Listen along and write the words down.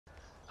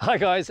Hi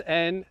guys,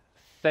 and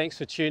thanks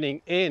for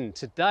tuning in.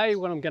 Today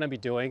what I'm going to be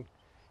doing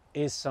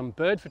is some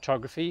bird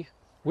photography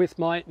with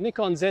my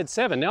Nikon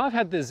Z7. Now I've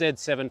had the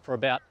Z7 for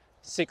about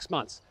 6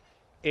 months.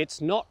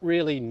 It's not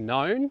really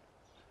known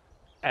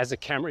as a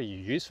camera you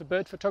use for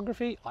bird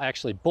photography. I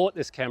actually bought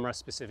this camera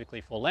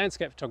specifically for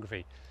landscape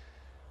photography.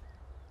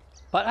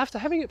 But after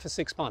having it for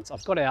 6 months,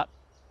 I've got out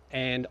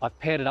and I've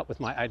paired it up with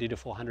my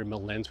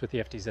 80-400mm lens with the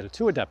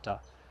FTZ2 adapter.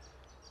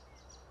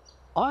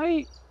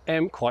 I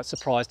am quite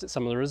surprised at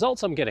some of the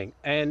results I'm getting,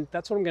 and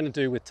that's what I'm going to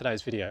do with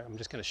today's video. I'm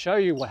just going to show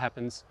you what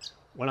happens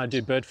when I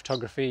do bird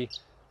photography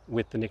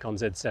with the Nikon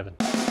Z7.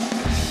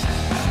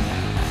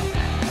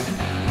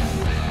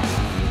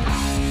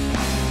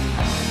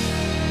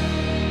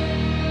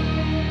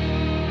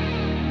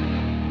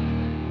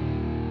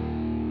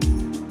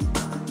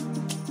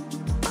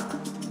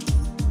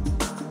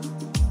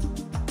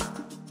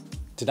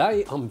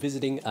 Today I'm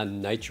visiting a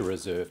nature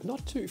reserve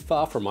not too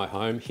far from my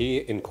home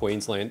here in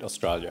Queensland,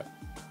 Australia.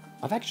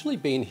 I've actually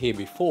been here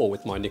before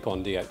with my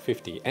Nikon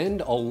D850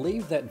 and I'll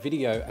leave that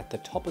video at the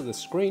top of the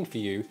screen for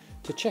you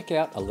to check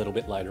out a little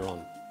bit later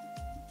on.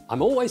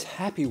 I'm always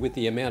happy with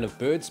the amount of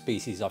bird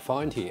species I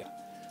find here,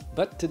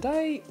 but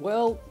today,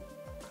 well,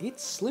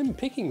 it's slim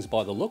pickings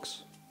by the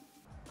looks.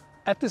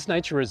 At this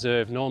nature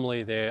reserve,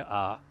 normally there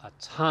are a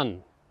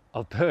ton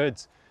of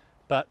birds,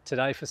 but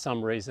today for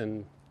some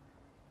reason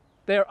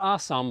there are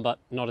some, but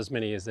not as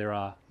many as there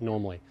are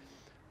normally.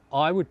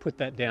 I would put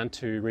that down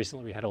to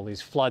recently we had all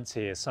these floods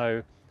here,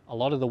 so a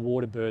lot of the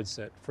water birds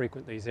that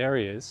frequent these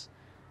areas,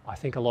 I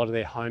think a lot of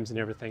their homes and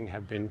everything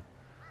have been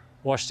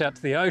washed out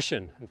to the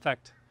ocean. In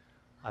fact,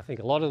 I think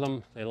a lot of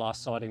them, their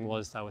last sighting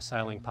was they were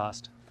sailing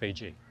past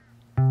Fiji.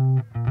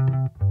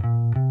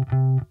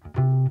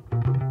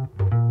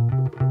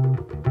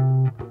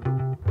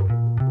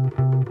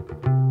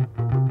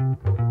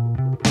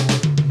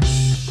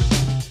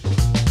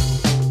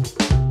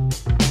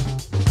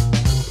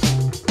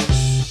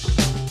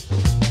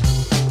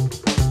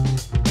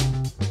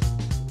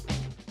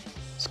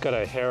 Got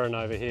a heron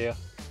over here,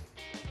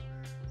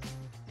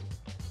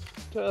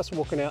 just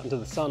walking out into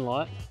the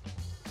sunlight,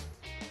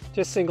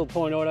 just single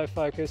point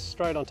autofocus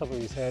straight on top of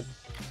his head.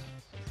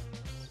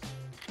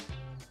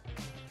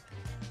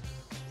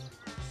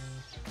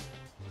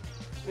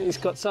 He's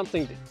got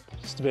something,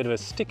 just a bit of a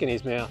stick in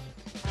his mouth.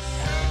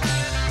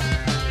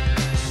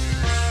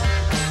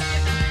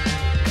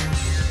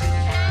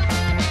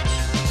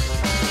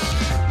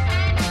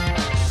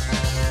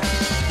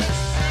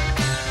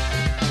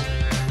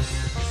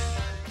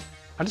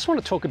 I just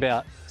want to talk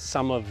about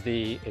some of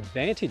the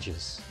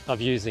advantages of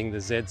using the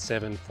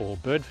Z7 for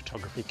bird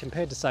photography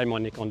compared to, say, my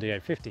Nikon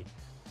D850.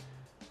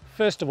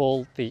 First of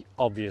all, the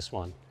obvious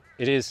one.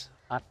 It is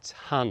a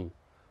ton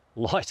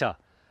lighter.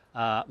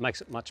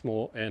 Makes it much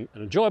more an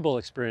enjoyable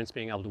experience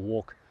being able to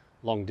walk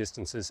long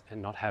distances and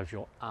not have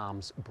your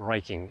arms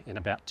breaking in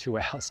about 2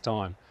 hours'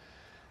 time.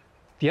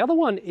 The other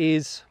one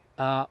is,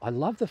 I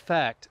love the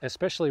fact,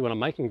 especially when I'm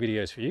making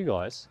videos for you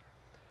guys,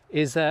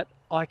 is that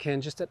I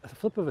can just at the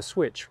flip of a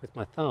switch with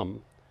my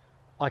thumb,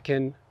 I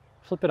can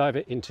flip it over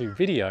into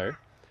video,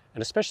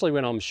 and especially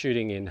when I'm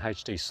shooting in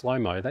HD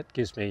slow-mo, that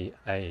gives me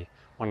a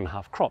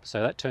 1.5 crop,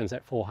 so that turns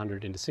that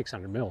 400 into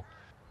 600mm.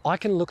 I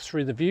can look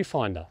through the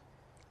viewfinder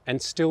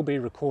and still be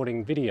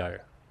recording video,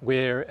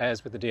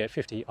 whereas with the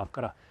D850, I've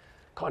got to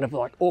kind of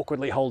like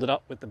awkwardly hold it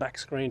up with the back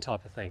screen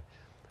type of thing.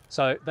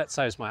 So that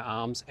saves my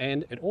arms,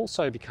 and it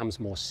also becomes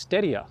more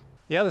steadier.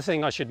 The other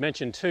thing I should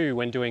mention too,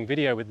 when doing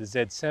video with the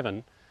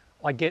Z7,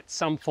 I get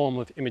some form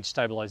of image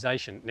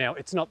stabilization. Now,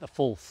 it's not the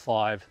full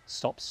 5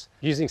 stops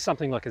using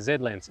something like a Z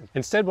lens.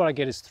 Instead, what I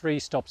get is 3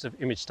 stops of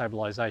image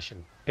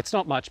stabilization. It's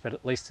not much, but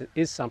at least it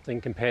is something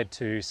compared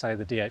to, say,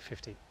 the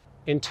D850.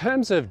 In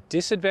terms of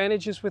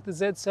disadvantages with the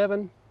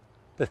Z7,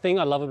 the thing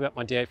I love about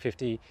my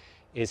D850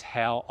 is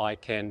how I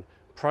can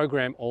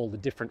program all the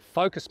different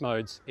focus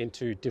modes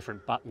into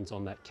different buttons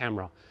on that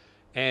camera.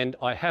 And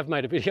I have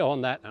made a video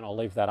on that, and I'll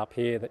leave that up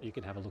here that you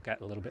can have a look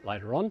at a little bit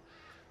later on.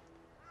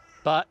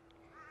 But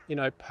you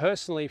know,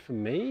 personally for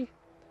me,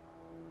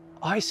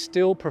 I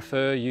still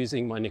prefer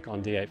using my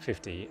Nikon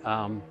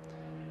D850.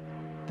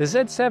 The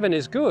Z7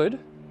 is good,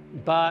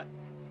 but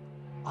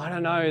I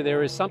don't know,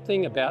 there is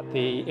something about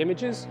the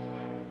images.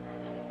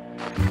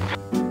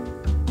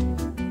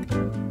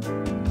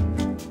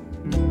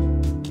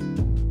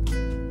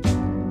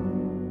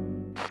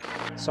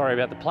 Sorry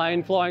about the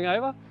plane flying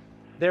over.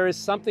 There is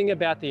something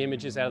about the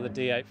images out of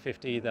the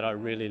D850 that I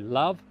really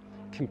love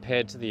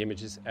compared to the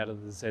images out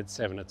of the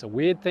Z7. It's a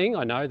weird thing,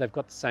 I know they've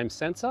got the same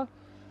sensor.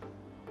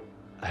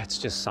 It's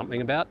just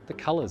something about the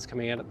colors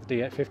coming out of the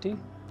D850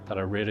 that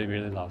I really,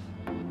 really love.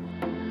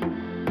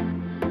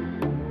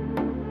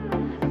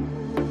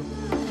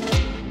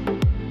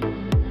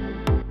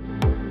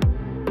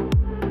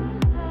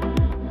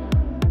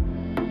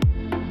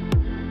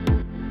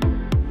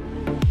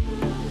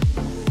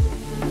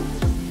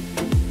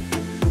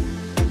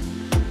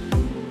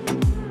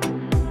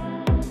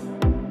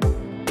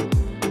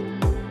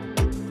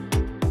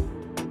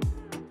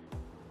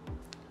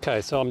 Okay,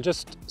 so I'm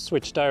just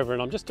switched over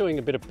and I'm just doing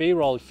a bit of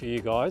B-roll for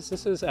you guys.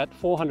 This is at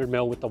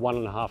 400mm with the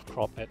 1.5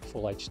 crop at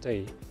full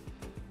HD.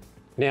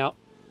 Now,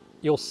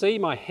 you'll see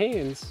my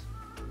hands,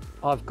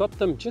 I've got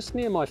them just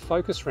near my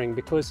focus ring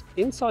because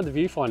inside the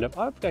viewfinder,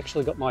 I've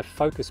actually got my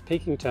focus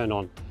peaking turn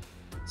on.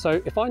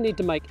 So if I need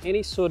to make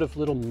any sort of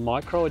little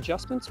micro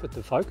adjustments with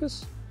the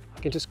focus,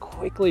 I can just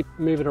quickly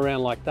move it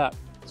around like that.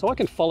 So I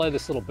can follow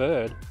this little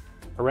bird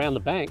around the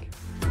bank.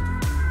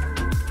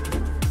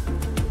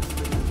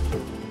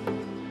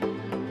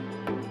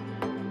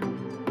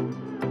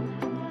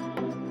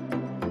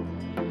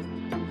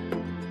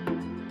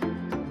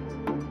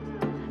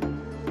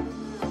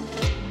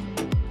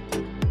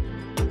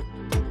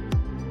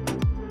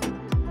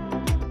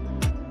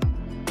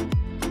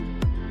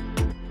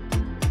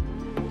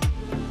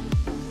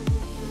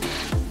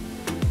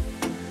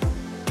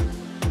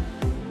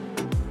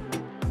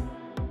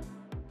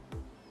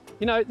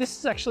 You know, this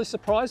has actually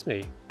surprised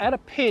me. At a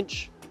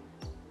pinch,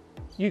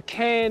 you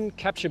can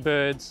capture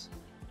birds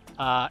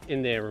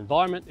in their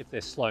environment, if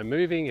they're slow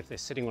moving, if they're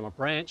sitting on a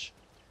branch.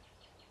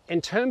 In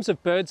terms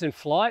of birds in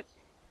flight,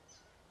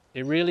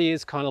 it really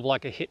is kind of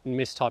like a hit and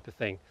miss type of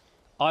thing.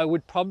 I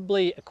would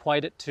probably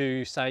equate it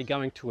to, say,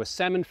 going to a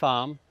salmon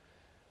farm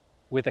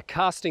with a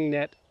casting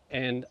net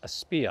and a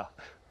spear.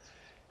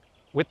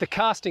 With the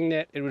casting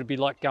net, it would be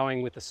like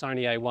going with a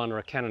Sony A1 or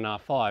a Canon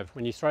R5.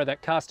 When you throw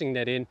that casting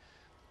net in,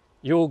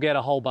 you'll get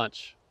a whole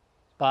bunch.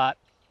 But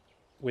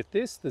with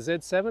this, the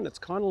Z7, it's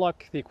kind of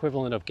like the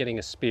equivalent of getting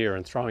a spear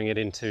and throwing it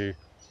into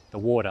the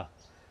water.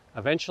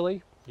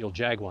 Eventually, you'll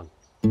jag one.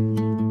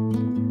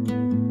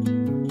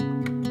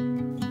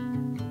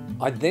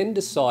 I then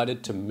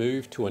decided to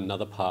move to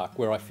another park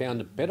where I found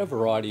a better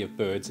variety of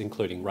birds,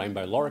 including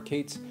rainbow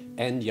lorikeets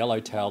and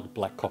yellow-tailed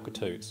black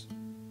cockatoos.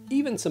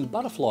 Even some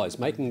butterflies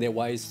making their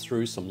ways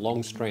through some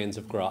long strands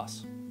of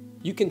grass.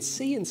 You can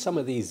see in some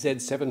of these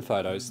Z7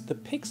 photos, the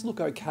pics look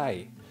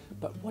okay,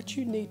 but what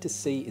you need to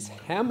see is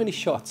how many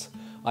shots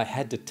I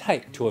had to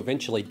take to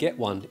eventually get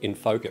one in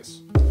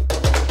focus.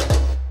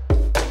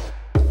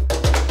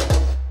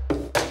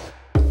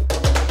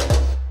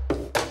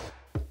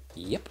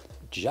 Yep,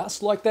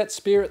 just like that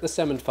spear at the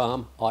salmon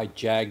farm, I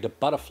jagged a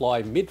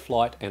butterfly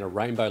mid-flight and a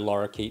rainbow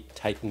lorikeet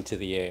taking to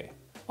the air.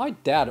 I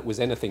doubt it was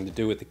anything to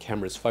do with the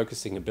camera's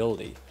focusing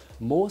ability.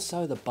 More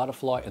so, the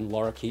butterfly and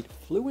lorikeet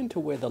flew into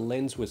where the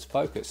lens was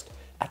focused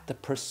at the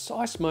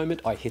precise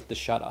moment I hit the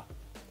shutter.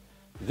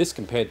 This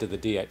compared to the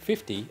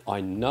D850, I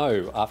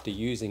know after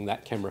using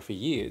that camera for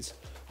years,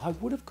 I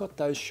would have got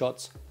those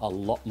shots a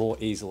lot more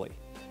easily.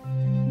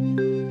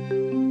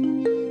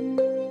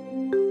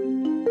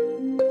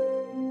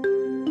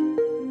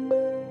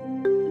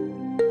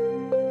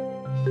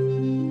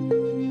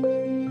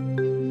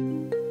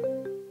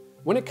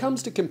 When it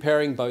comes to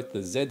comparing both the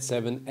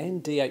Z7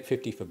 and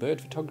D850 for bird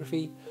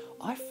photography,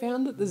 I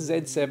found that the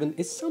Z7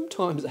 is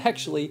sometimes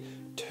actually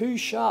too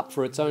sharp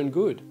for its own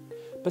good.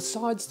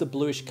 Besides the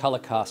bluish colour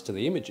cast to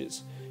the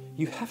images,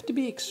 you have to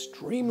be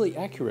extremely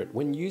accurate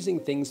when using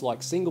things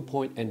like single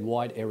point and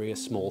wide area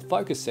small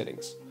focus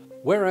settings.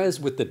 Whereas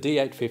with the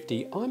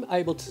D850, I'm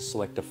able to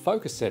select a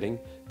focus setting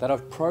that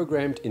I've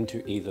programmed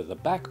into either the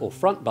back or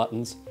front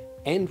buttons,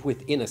 and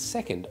within a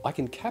second, I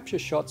can capture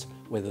shots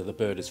whether the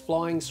bird is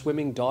flying,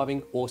 swimming,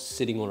 diving, or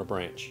sitting on a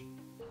branch.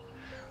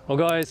 Well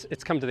guys,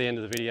 it's come to the end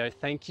of the video.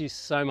 Thank you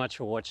so much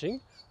for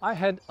watching. I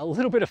had a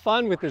little bit of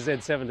fun with the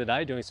Z7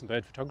 today doing some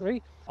bird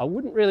photography. I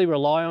wouldn't really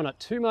rely on it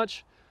too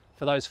much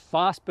for those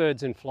fast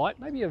birds in flight,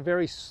 maybe a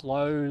very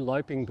slow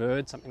loping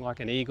bird, something like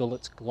an eagle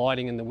that's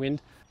gliding in the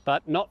wind,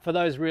 but not for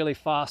those really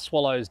fast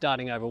swallows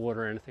darting over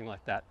water or anything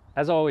like that.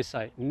 As I always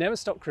say, never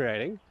stop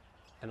creating,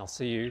 and I'll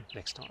see you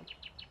next time.